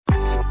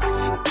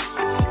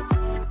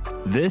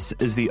This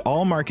is the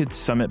All Markets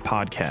Summit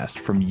podcast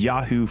from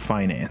Yahoo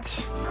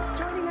Finance.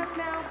 Joining us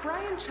now,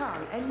 Brian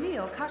Chung and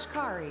Neel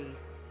Kashkari.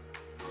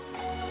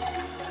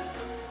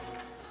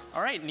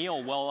 All right,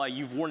 Neel, well,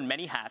 you've worn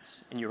many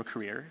hats in your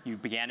career. You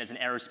began as an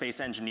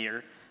aerospace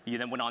engineer. You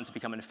then went on to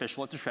become an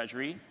official at the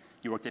Treasury.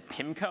 You worked at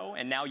PIMCO,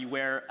 and now you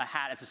wear a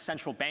hat as a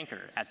central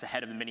banker, as the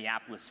head of the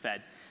Minneapolis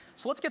Fed.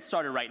 So let's get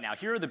started right now.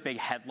 Here are the big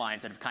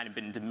headlines that have kind of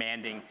been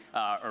demanding,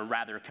 or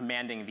rather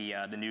commanding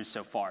the news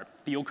so far.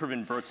 The yield curve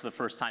inverts for the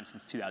first time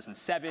since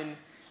 2007.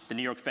 The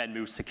New York Fed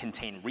moves to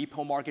contain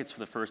repo markets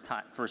for the first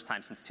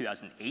time since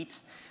 2008.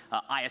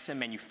 ISM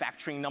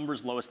manufacturing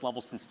numbers, lowest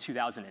level since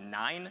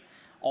 2009.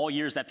 All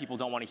years that people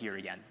don't want to hear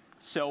again.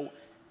 So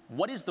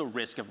what is the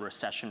risk of a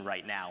recession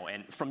right now?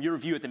 And from your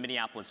view at the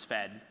Minneapolis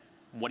Fed,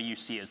 what do you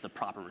see as the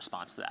proper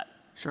response to that?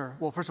 Sure.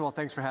 Well, first of all,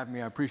 thanks for having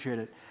me. I appreciate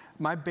it.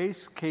 My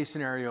base case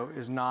scenario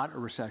is not a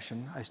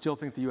recession. I still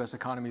think the U.S.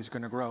 economy is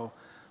going to grow,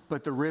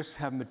 but the risks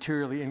have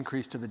materially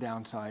increased to the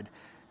downside.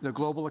 The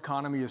global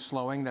economy is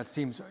slowing. That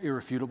seems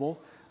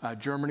irrefutable.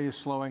 Germany is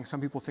slowing.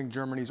 Some people think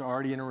Germany is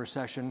already in a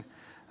recession.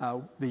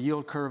 The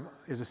yield curve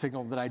is a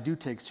signal that I do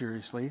take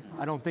seriously.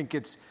 I don't think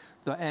it's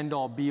the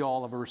end-all,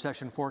 be-all of a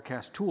recession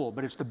forecast tool,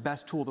 but it's the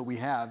best tool that we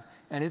have,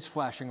 and it's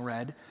flashing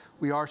red.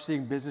 We are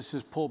seeing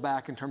businesses pull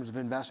back in terms of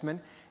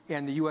investment,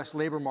 and the U.S.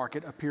 labor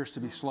market appears to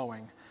be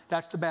slowing.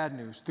 That's the bad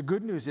news. The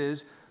good news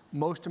is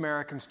most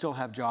Americans still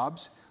have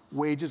jobs.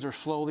 Wages are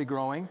slowly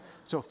growing,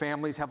 so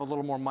families have a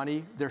little more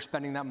money. They're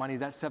spending that money.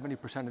 That's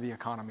 70% of the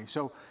economy.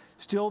 So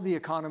still the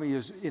economy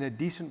is in a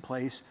decent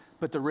place,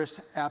 but the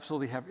risks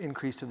absolutely have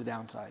increased to the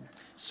downside.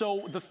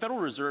 So the Federal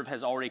Reserve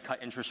has already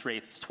cut interest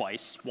rates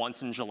twice,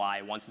 once in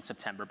July, once in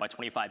September, by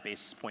 25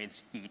 basis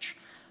points each.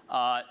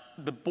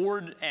 The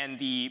board and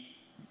the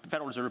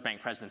Federal Reserve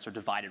Bank presidents are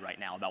divided right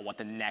now about what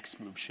the next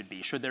move should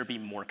be. Should there be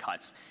more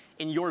cuts?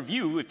 In your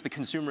view, if the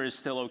consumer is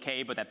still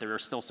okay, but that there are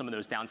still some of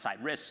those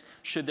downside risks,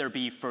 should there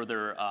be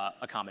further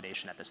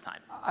accommodation at this time?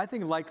 I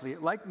think likely.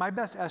 My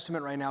best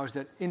estimate right now is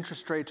that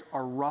interest rates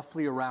are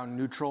roughly around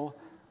neutral,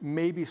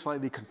 maybe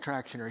slightly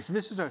contractionary. So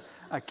this is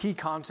a key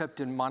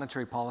concept in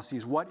monetary policy,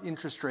 is what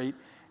interest rate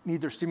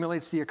neither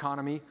stimulates the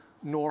economy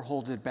nor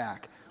holds it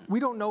back. We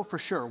don't know for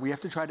sure. We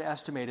have to try to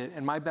estimate it,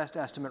 and my best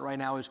estimate right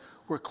now is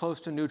we're close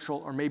to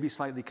neutral or maybe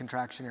slightly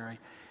contractionary.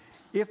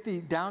 If the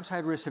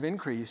downside risks have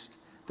increased,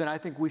 then I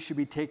think we should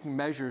be taking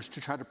measures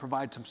to try to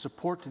provide some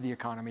support to the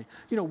economy.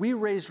 You know, we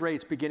raised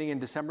rates beginning in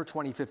December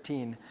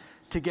 2015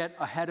 to get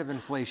ahead of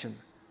inflation.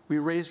 We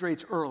raised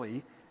rates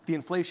early. The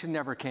inflation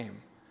never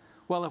came.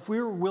 Well, if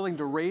we were willing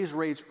to raise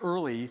rates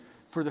early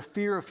for the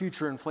fear of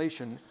future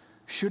inflation,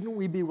 shouldn't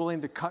we be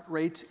willing to cut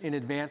rates in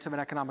advance of an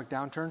economic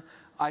downturn?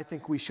 I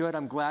think we should.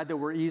 I'm glad that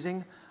we're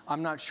easing.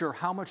 I'm not sure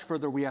how much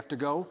further we have to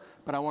go,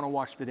 but I want to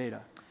watch the data.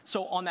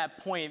 So on that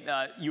point,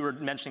 you were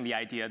mentioning the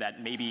idea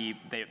that maybe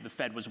the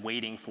Fed was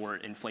waiting for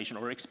inflation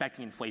or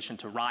expecting inflation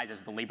to rise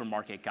as the labor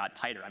market got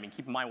tighter. I mean,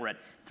 keep in mind, we're at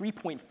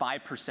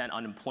 3.5%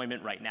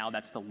 unemployment right now.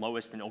 That's the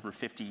lowest in over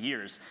 50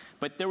 years.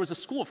 But there was a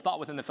school of thought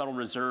within the Federal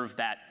Reserve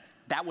that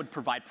would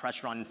provide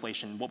pressure on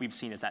inflation. What we've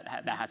seen is that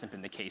hasn't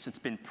been the case. It's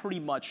been pretty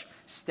much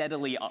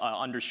steadily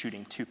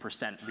undershooting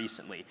 2%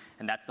 recently.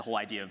 And that's the whole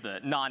idea of the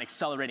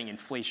non-accelerating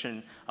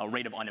inflation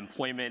rate of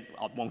unemployment.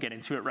 I won't get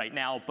into it right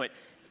now, but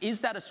is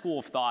that a school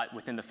of thought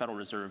within the Federal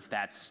Reserve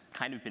that's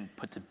kind of been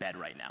put to bed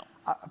right now?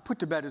 Put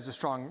to bed is a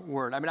strong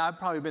word. I mean, I've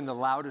probably been the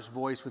loudest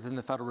voice within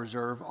the Federal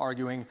Reserve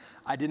arguing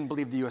I didn't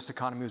believe the U.S.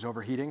 economy was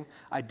overheating.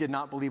 I did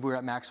not believe we were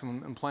at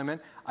maximum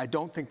employment. I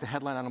don't think the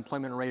headline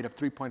unemployment rate of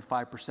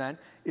 3.5%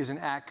 is an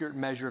accurate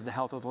measure of the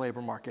health of the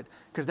labor market,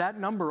 because that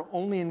number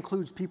only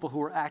includes people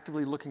who are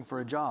actively looking for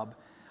a job.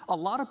 A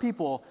lot of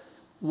people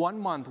 1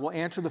 month will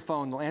answer the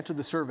phone, they'll answer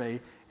the survey,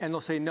 and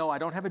they'll say, no, I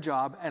don't have a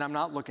job and I'm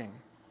not looking.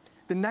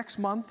 The next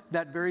month,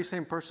 that very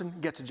same person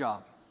gets a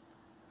job.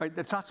 Right?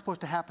 That's not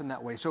supposed to happen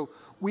that way. So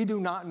we do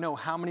not know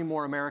how many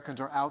more Americans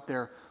are out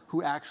there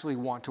who actually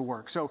want to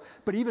work. So,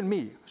 but even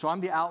me, so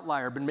I'm the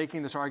outlier, been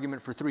making this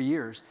argument for 3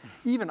 years.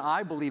 Even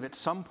I believe at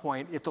some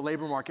point, if the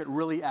labor market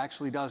really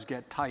actually does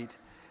get tight,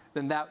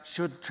 then that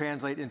should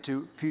translate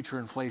into future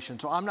inflation.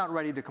 So I'm not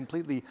ready to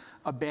completely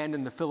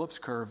abandon the Phillips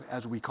curve,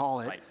 as we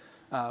call it.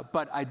 Right.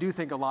 But I do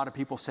think a lot of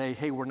people say,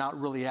 hey, we're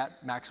not really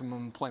at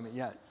maximum employment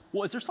yet.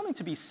 Well, is there something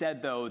to be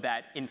said, though,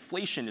 that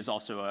inflation is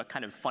also a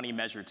kind of funny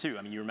measure, too?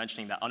 I mean, you were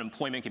mentioning that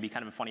unemployment can be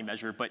kind of a funny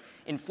measure, but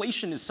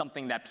inflation is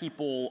something that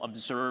people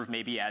observe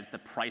maybe as the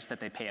price that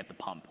they pay at the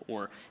pump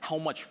or how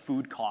much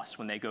food costs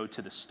when they go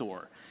to the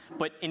store.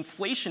 But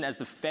inflation, as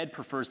the Fed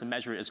prefers to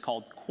measure it, is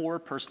called core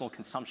personal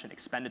consumption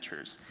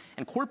expenditures.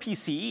 And core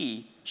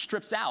PCE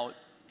strips out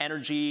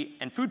energy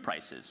and food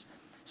prices.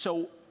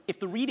 So if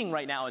the reading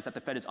right now is that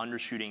the Fed is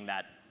undershooting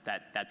that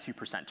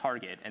 2%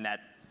 target and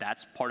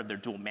that's part of their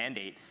dual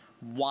mandate,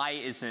 why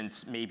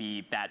isn't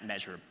maybe that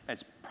measure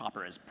as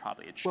proper as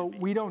probably it should be?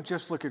 Well, we don't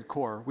just look at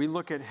core. We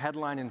look at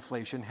headline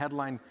inflation,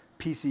 headline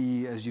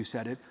PCE, as you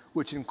said it,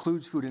 which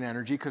includes food and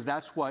energy, because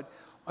that's what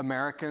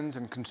Americans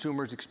and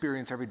consumers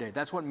experience every day.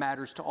 That's what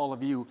matters to all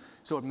of you,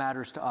 so it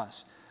matters to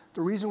us.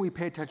 The reason we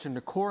pay attention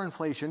to core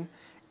inflation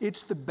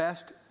it's the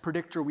best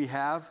predictor we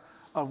have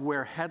of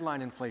where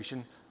headline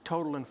inflation,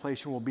 total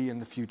inflation will be in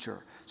the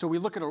future. So we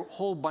look at a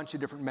whole bunch of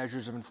different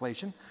measures of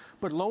inflation,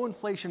 but low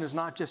inflation is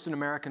not just an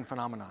American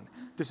phenomenon.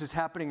 This is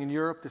happening in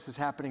Europe, this is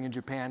happening in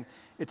Japan,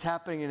 it's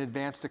happening in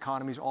advanced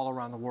economies all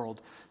around the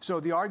world. So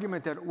the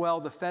argument that, well,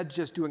 the Fed's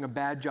just doing a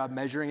bad job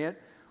measuring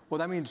it, well,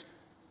 that means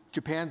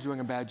Japan's doing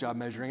a bad job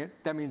measuring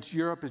it. That means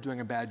Europe is doing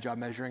a bad job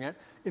measuring it.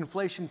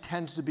 Inflation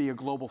tends to be a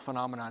global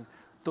phenomenon.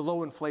 The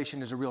low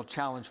inflation is a real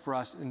challenge for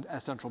us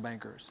as central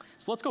bankers.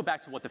 So let's go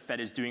back to what the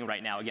Fed is doing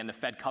right now. Again, the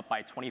Fed cut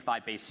by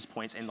 25 basis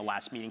points in the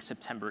last meeting,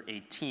 September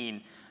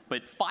 18.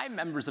 But 5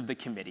 members of the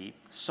committee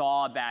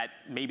saw that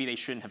maybe they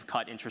shouldn't have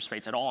cut interest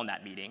rates at all in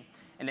that meeting.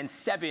 And then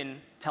 7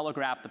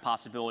 telegraphed the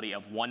possibility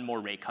of 1 more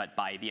rate cut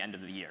by the end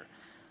of the year.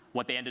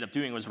 What they ended up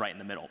doing was right in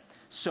the middle.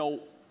 So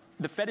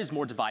the Fed is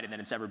more divided than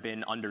it's ever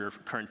been under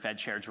current Fed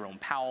Chair Jerome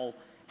Powell.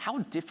 How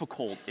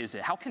difficult is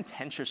it? How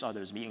contentious are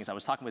those meetings? I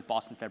was talking with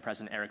Boston Fed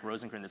President Eric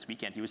Rosengren this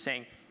weekend. He was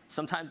saying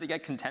sometimes they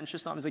get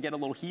contentious, sometimes they get a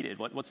little heated.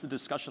 What's the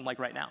discussion like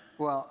right now?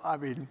 Well, I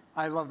mean,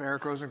 I love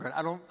Eric Rosengren.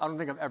 I don't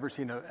think I've ever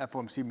seen a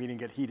FOMC meeting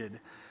get heated.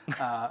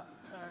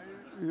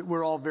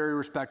 We're all very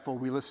respectful.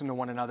 We listen to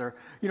one another.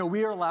 You know,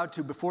 we are allowed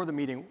to, before the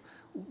meeting,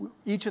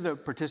 each of the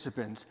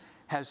participants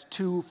has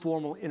 2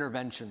 formal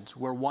interventions,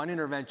 where one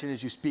intervention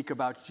is you speak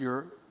about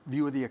your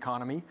view of the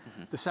economy.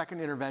 Mm-hmm. The second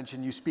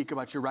intervention, you speak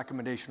about your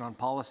recommendation on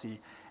policy.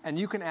 And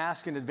you can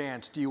ask in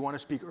advance, do you want to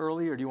speak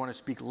early or do you want to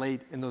speak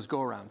late in those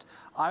go-arounds?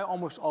 I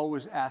almost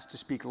always ask to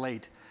speak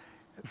late.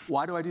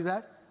 Why do I do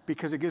that?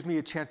 Because it gives me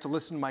a chance to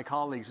listen to my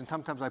colleagues, and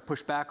sometimes I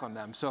push back on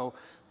them. So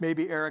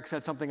maybe Eric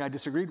said something I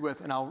disagreed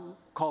with, and I'll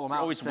call him out.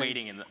 Always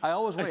waiting. I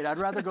always wait. I'd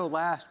rather go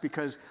last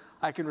because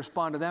I can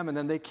respond to them, and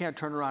then they can't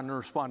turn around and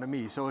respond to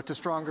me. So it's a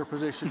stronger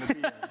position to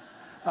be in.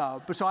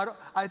 But so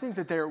I think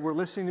that we're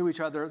listening to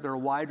each other. There are a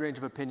wide range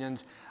of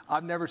opinions.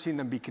 I've never seen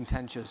them be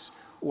contentious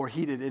or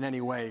heated in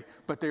any way,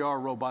 but they are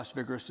robust,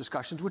 vigorous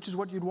discussions, which is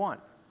what you'd want.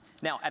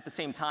 Now, at the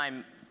same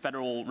time,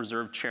 Federal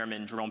Reserve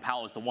Chairman Jerome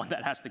Powell is the one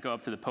that has to go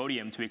up to the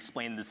podium to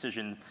explain the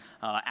decision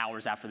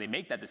hours after they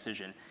make that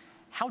decision.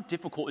 How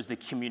difficult is the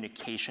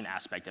communication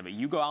aspect of it?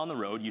 You go out on the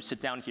road, you sit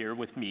down here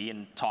with me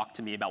and talk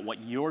to me about what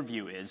your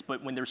view is,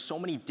 but when there's so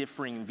many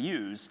differing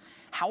views,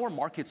 how are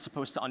markets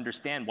supposed to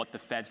understand what the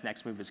Fed's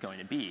next move is going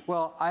to be?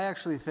 Well, I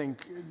actually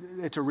think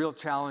it's a real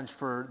challenge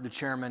for the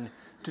chairman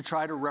to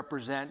try to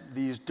represent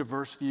these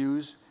diverse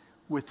views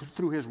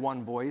through his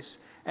one voice.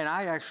 And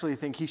I actually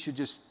think he should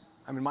just,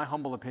 my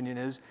humble opinion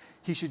is,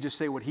 he should just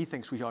say what he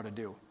thinks we ought to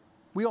do.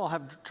 We all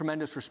have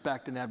tremendous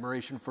respect and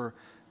admiration for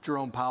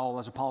Jerome Powell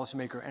as a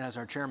policymaker and as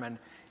our chairman.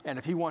 And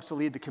if he wants to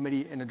lead the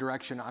committee in a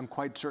direction, I'm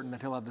quite certain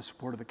that he'll have the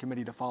support of the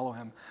committee to follow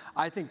him.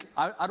 I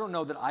don't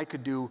know that I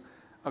could do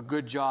a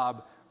good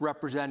job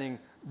representing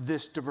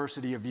this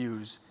diversity of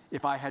views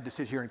if I had to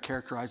sit here and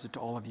characterize it to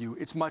all of you.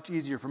 It's much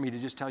easier for me to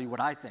just tell you what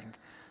I think.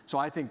 So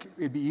I think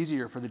it'd be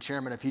easier for the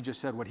chairman if he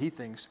just said what he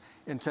thinks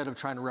instead of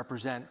trying to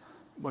represent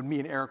what me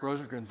and Eric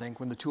Rosengren think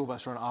when the 2 of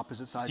us are on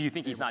opposite sides. Do you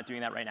think he's not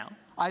doing that right now?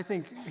 I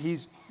think he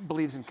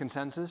believes in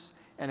consensus,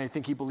 and I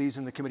think he believes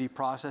in the committee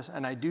process,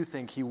 and I do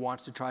think he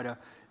wants to try to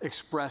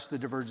express the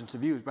divergence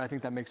of views, but I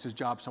think that makes his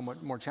job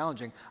somewhat more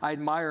challenging. I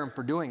admire him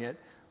for doing it,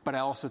 but I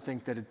also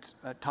think that it's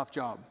a tough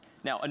job.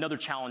 Now, another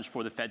challenge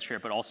for the Fed chair,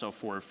 but also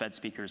for Fed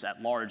speakers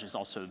at large, is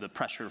also the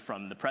pressure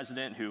from the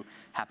president, who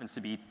happens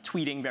to be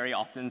tweeting very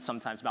often,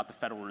 sometimes about the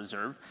Federal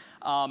Reserve.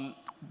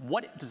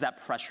 What does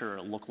that pressure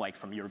look like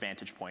from your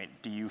vantage point?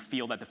 Do you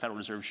feel that the Federal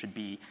Reserve should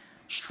be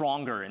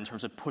stronger in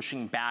terms of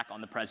pushing back on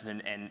the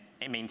president and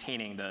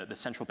maintaining the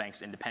central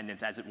bank's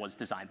independence as it was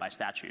designed by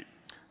statute?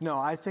 No,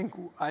 I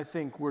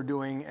think we're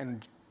doing,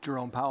 and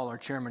Jerome Powell, our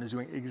chairman, is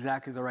doing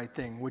exactly the right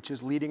thing, which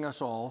is leading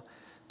us all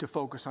to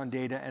focus on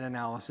data and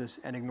analysis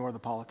and ignore the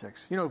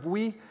politics. You know, if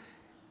we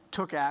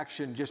took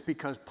action just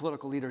because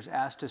political leaders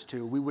asked us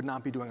to, we would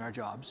not be doing our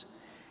jobs.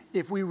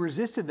 If we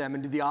resisted them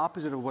and did the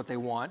opposite of what they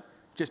want,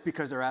 just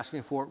because they're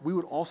asking for it, we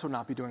would also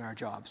not be doing our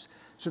jobs.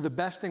 So the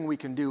best thing we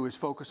can do is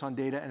focus on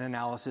data and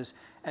analysis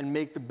and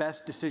make the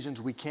best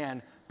decisions we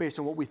can based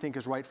on what we think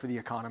is right for the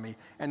economy.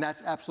 And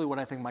that's absolutely what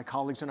I think my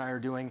colleagues and I are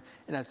doing,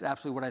 and that's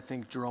absolutely what I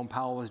think Jerome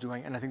Powell is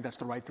doing, and I think that's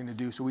the right thing to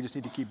do, so we just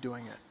need to keep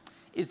doing it.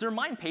 Is there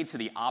mind paid to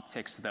the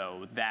optics,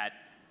 though, that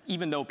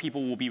even though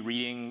people will be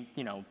reading,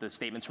 the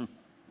statements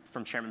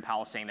from Chairman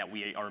Powell saying that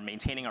we are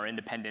maintaining our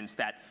independence,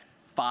 that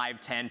 5,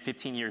 10,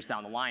 15 years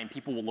down the line,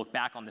 people will look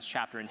back on this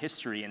chapter in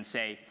history and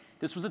say,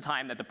 this was a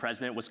time that the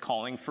president was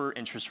calling for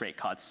interest rate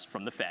cuts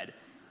from the Fed,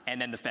 and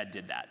then the Fed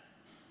did that?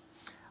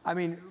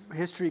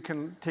 History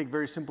can take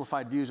very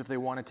simplified views if they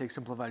want to take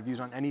simplified views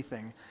on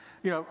anything.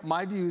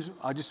 My views,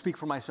 I'll just speak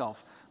for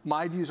myself.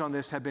 My views on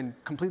this have been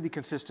completely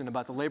consistent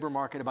about the labor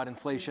market, about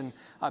inflation.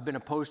 I've been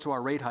opposed to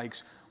our rate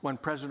hikes when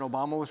President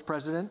Obama was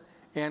president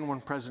and when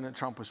President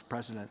Trump was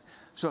president.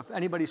 So if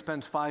anybody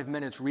spends 5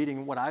 minutes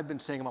reading what I've been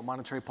saying about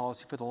monetary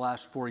policy for the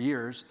last 4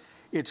 years,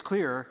 it's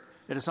clear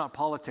that it's not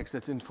politics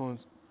that's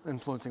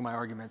influencing my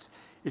arguments.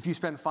 If you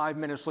spend 5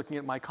 minutes looking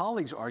at my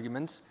colleagues'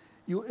 arguments,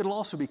 it'll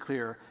also be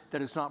clear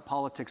that it's not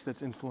politics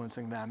that's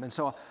influencing them. And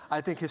so I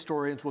think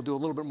historians will do a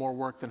little bit more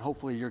work than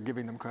hopefully you're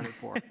giving them credit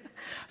for.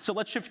 So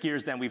let's shift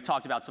gears then. We've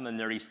talked about some of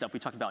the nerdy stuff. We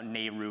talked about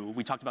Nehru.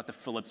 We talked about the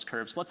Phillips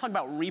curve. So let's talk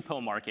about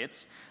repo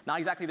markets. Not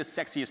exactly the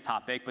sexiest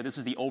topic, but this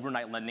is the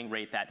overnight lending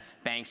rate that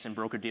banks and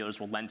broker-dealers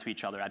will lend to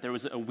each other at. There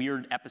was a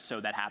weird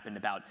episode that happened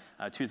about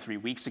 2 to 3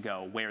 weeks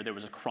ago where there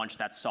was a crunch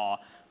that saw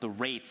the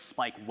rates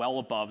spike well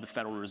above the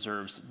Federal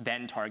Reserve's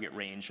then target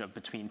range of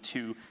between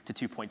 2 to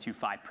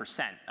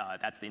 2.25%.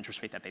 That's the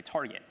interest rate that they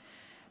target.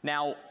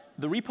 Now,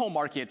 the repo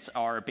markets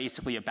are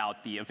basically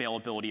about the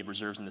availability of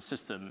reserves in the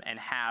system and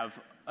have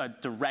a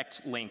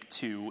direct link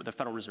to the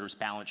Federal Reserve's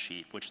balance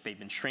sheet, which they've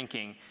been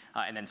shrinking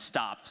and then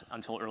stopped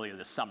until earlier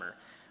this summer.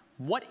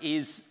 What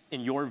is,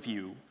 in your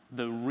view,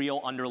 the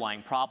real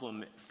underlying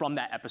problem from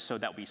that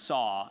episode that we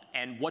saw,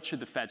 and what should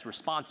the Fed's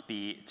response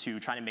be to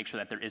trying to make sure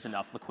that there is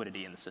enough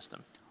liquidity in the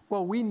system?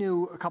 Well, we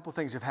knew a couple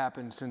things have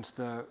happened since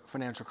the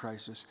financial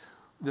crisis.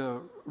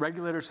 The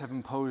regulators have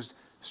imposed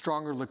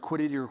stronger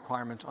liquidity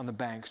requirements on the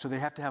banks, so they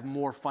have to have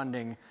more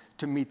funding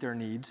to meet their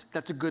needs.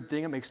 That's a good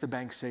thing. It makes the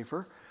banks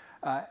safer.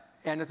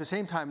 And at the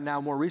same time, now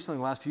more recently, in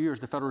the last few years,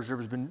 the Federal Reserve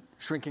has been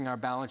shrinking our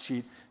balance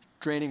sheet,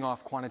 draining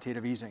off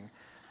quantitative easing.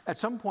 At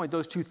some point,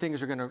 those two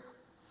things are going to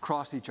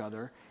cross each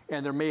other,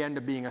 and there may end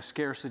up being a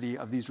scarcity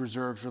of these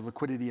reserves or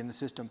liquidity in the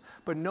system.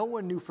 But no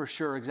one knew for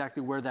sure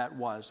exactly where that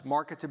was.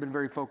 Markets have been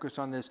very focused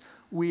on this.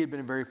 We had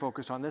been very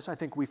focused on this. I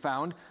think we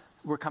found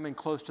we're coming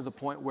close to the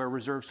point where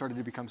reserves started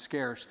to become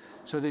scarce.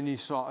 So then you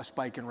saw a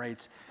spike in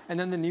rates. And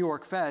then the New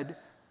York Fed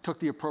took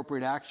the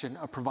appropriate action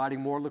of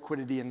providing more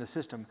liquidity in the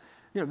system.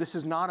 This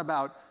is not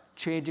about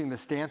changing the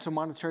stance of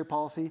monetary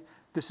policy.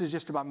 This is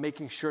just about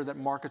making sure that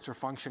markets are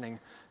functioning.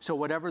 So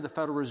whatever the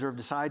Federal Reserve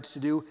decides to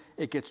do,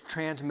 it gets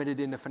transmitted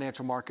into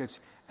financial markets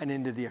and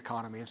into the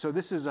economy. And so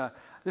this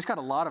got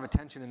a lot of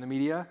attention in the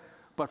media.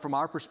 But from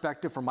our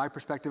perspective, from my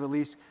perspective at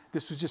least,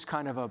 this was just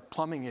kind of a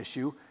plumbing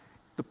issue.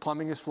 The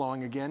plumbing is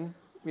flowing again.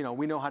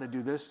 We know how to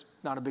do this.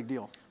 Not a big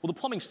deal. Well, the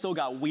plumbing still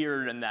got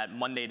weird in that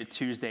Monday to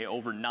Tuesday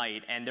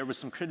overnight, and there was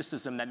some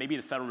criticism that maybe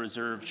the Federal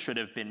Reserve should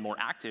have been more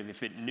active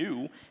if it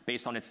knew,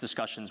 based on its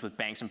discussions with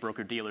banks and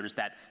broker-dealers,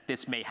 that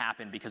this may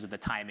happen because of the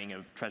timing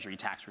of Treasury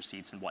tax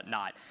receipts and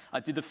whatnot.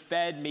 Did the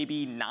Fed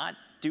maybe not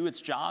do its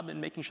job in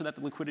making sure that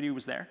the liquidity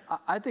was there?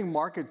 I think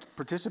market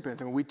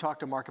participants, we talked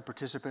to market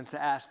participants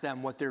to ask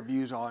them what their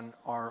views are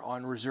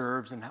on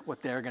reserves and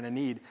what they're going to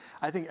need.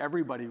 I think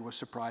everybody was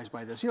surprised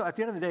by this. At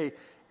the end of the day,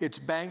 it's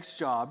banks'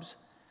 jobs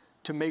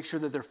to make sure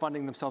that they're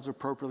funding themselves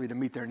appropriately to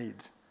meet their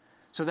needs.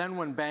 So then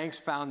when banks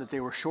found that they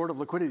were short of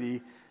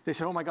liquidity, they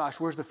said, oh my gosh,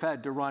 where's the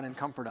Fed to run and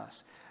comfort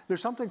us? There's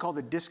something called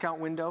the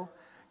discount window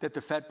that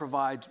the Fed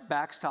provides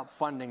backstop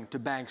funding to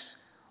banks.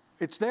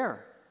 It's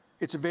there.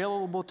 It's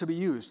available to be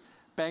used.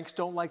 Banks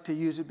don't like to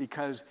use it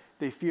because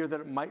they fear that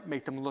it might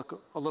make them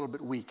look a little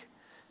bit weak.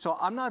 So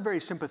I'm not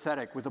very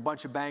sympathetic with a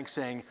bunch of banks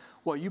saying,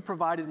 well, you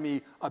provided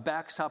me a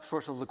backstop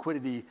source of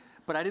liquidity,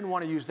 but I didn't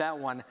want to use that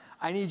one.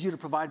 I need you to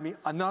provide me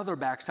another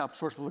backstop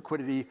source of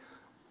liquidity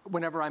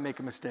whenever I make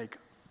a mistake.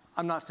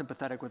 I'm not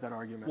sympathetic with that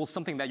argument. Well,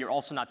 something that you're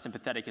also not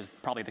sympathetic is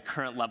probably the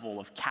current level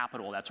of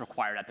capital that's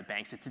required at the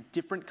banks. It's a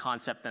different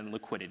concept than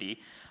liquidity.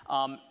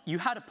 You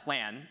had a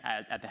plan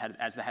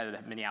as the head of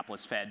the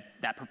Minneapolis Fed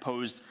that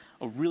proposed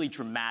a really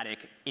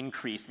dramatic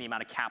increase in the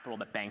amount of capital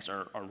that banks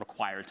are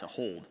required to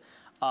hold.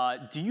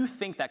 Do you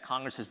think that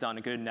Congress has done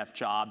a good enough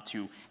job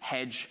to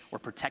hedge or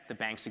protect the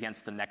banks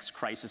against the next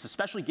crisis,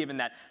 especially given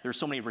that there are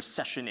so many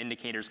recession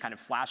indicators kind of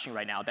flashing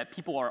right now that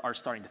people are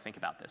starting to think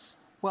about this?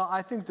 Well,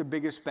 I think the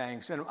biggest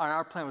banks, and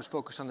our plan was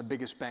focused on the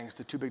biggest banks,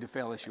 the too big to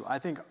fail issue. I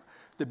think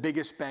the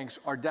biggest banks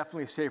are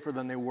definitely safer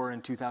than they were in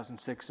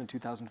 2006 and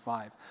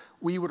 2005.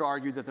 We would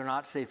argue that they're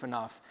not safe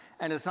enough.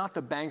 And it's not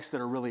the banks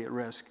that are really at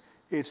risk.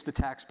 It's the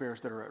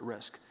taxpayers that are at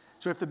risk.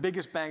 So if the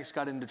biggest banks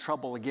got into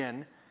trouble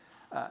again,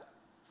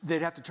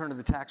 they'd have to turn to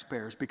the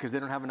taxpayers because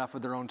they don't have enough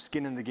of their own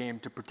skin in the game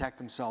to protect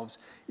themselves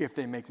if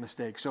they make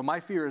mistakes. So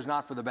my fear is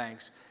not for the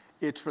banks.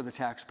 It's for the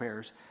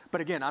taxpayers.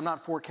 But again, I'm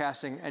not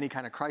forecasting any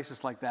kind of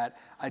crisis like that.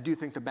 I do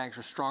think the banks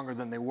are stronger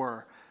than they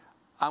were.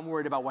 I'm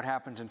worried about what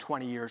happens in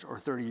 20 years or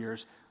 30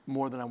 years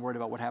more than I'm worried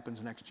about what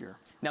happens next year.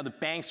 Now, the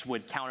banks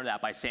would counter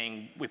that by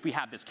saying, if we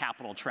have this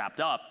capital trapped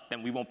up,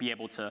 then we won't be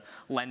able to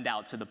lend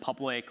out to the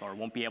public or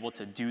won't be able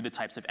to do the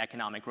types of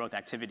economic growth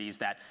activities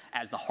that,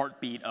 as the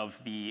heartbeat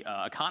of the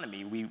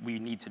economy, we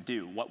need to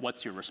do.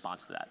 What's your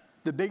response to that?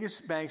 The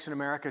biggest banks in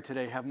America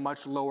today have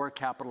much lower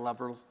capital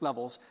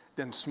levels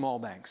than small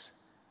banks.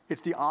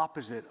 It's the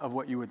opposite of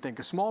what you would think.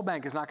 A small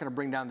bank is not going to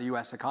bring down the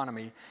U.S.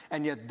 economy,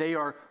 and yet they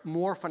are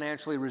more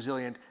financially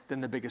resilient than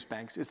the biggest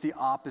banks. It's the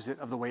opposite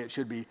of the way it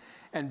should be.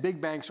 And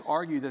big banks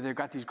argue that they've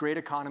got these great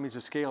economies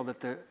of scale that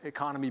the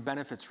economy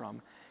benefits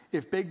from.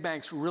 If big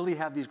banks really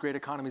have these great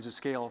economies of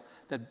scale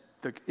that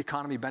the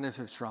economy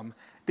benefits from,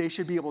 they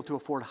should be able to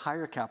afford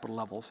higher capital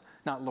levels,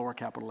 not lower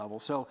capital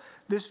levels. So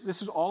this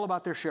is all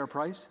about their share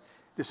price.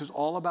 This is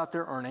all about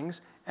their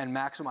earnings and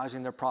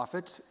maximizing their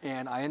profits,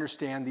 and I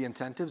understand the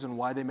incentives and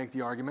why they make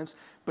the arguments,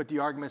 but the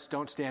arguments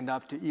don't stand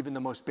up to even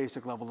the most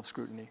basic level of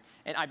scrutiny.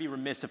 And I'd be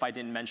remiss if I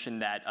didn't mention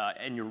that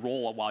in your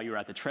role while you were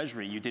at the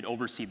Treasury, you did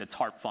oversee the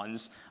TARP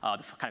funds,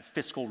 the kind of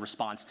fiscal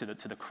response to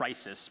the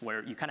crisis,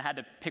 where you kind of had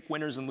to pick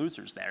winners and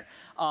losers there.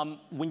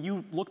 When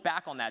you look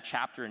back on that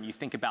chapter and you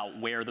think about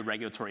where the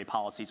regulatory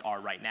policies are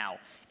right now,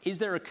 is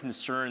there a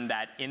concern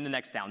that in the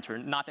next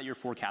downturn, not that you're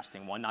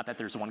forecasting one, not that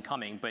there's one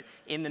coming, but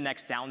in the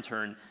next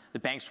downturn, the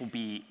banks will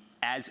be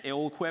as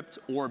ill-equipped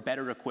or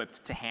better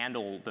equipped to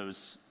handle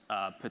those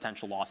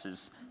potential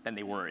losses than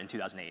they were in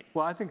 2008?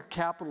 Well, I think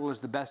capital is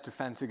the best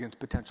defense against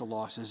potential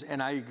losses.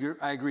 And I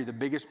agree, the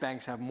biggest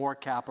banks have more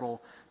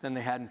capital than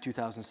they had in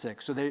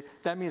 2006. So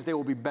that means they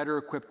will be better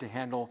equipped to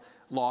handle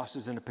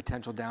losses in a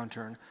potential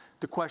downturn.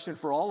 The question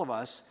for all of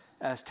us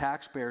as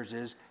taxpayers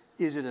is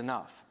it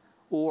enough?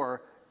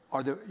 Or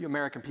are the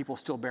American people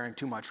still bearing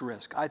too much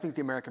risk? I think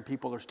the American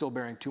people are still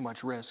bearing too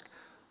much risk.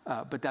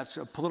 But that's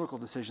a political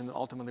decision that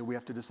ultimately we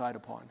have to decide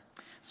upon.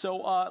 So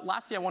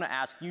lastly, I want to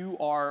ask, you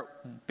are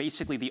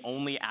basically the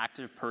only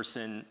active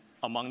person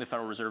among the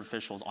Federal Reserve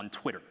officials on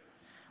Twitter.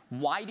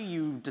 Why do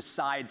you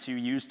decide to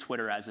use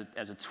Twitter as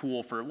a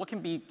tool for what can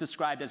be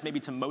described as maybe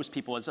to most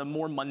people as a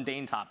more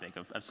mundane topic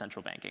of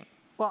central banking?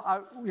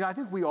 Well, I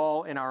think we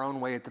all, in our own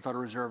way at the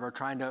Federal Reserve, are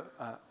trying to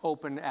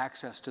open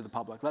access to the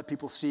public, let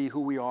people see who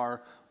we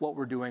are, what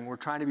we're doing. We're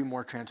trying to be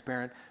more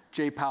transparent.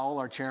 Jay Powell,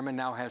 our chairman,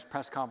 now has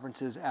press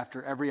conferences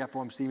after every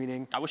FOMC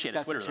meeting. I wish he had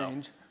a Twitter,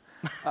 change.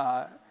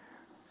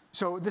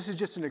 So this is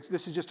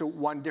just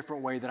one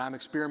different way that I'm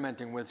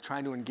experimenting with,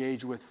 trying to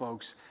engage with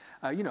folks.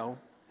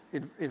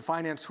 In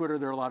finance Twitter,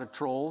 there are a lot of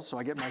trolls, so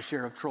I get my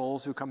share of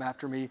trolls who come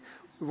after me,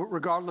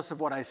 regardless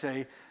of what I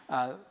say.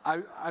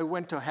 I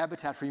went to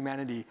Habitat for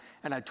Humanity,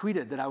 and I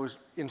tweeted that I was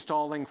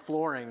installing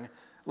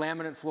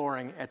laminate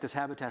flooring at this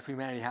Habitat for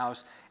Humanity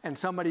house, and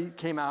somebody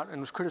came out and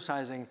was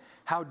criticizing,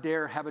 how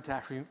dare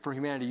Habitat for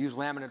Humanity use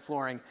laminate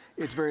flooring?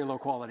 It's very low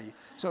quality.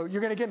 So you're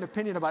going to get an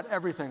opinion about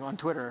everything on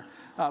Twitter.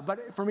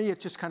 But for me,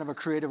 it's just kind of a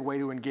creative way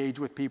to engage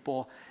with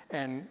people.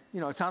 And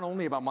it's not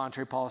only about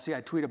monetary policy.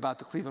 I tweet about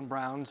the Cleveland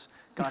Browns,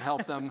 God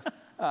help them.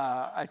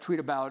 I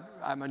tweet about,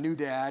 I'm a new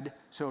dad,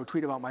 so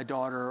tweet about my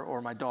daughter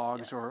or my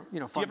dogs or, fun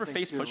things. Do you ever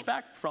face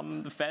pushback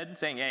from the Fed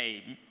saying,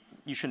 hey,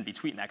 you shouldn't be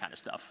tweeting that kind of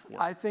stuff?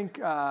 Or? I think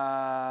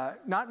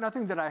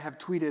nothing that I have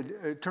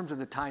tweeted in terms of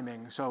the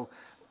timing. So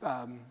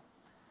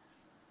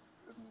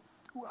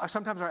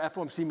sometimes our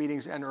FOMC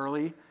meetings end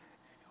early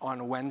on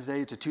a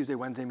Wednesday. It's a Tuesday,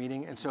 Wednesday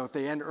meeting. And so if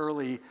they end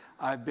early,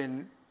 I've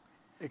been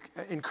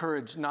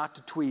encouraged not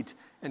to tweet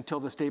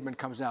until the statement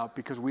comes out,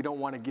 because we don't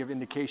want to give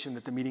indication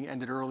that the meeting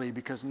ended early,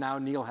 because now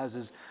Neel has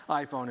his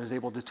iPhone and is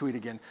able to tweet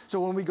again. So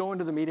when we go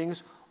into the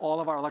meetings,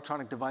 all of our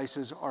electronic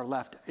devices are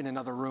left in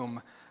another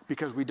room,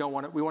 because we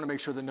want to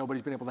make sure that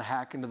nobody's been able to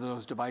hack into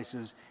those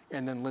devices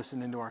and then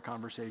listen into our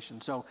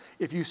conversation. So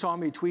if you saw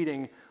me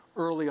tweeting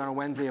early on a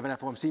Wednesday of an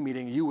FOMC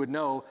meeting, you would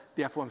know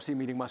the FOMC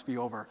meeting must be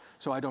over.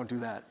 So I don't do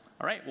that.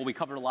 All right. Well, we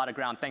covered a lot of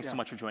ground. Thanks so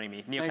much for joining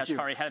me. Neel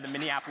Kashkari, head of the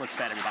Minneapolis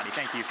Fed, everybody.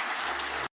 Thank you.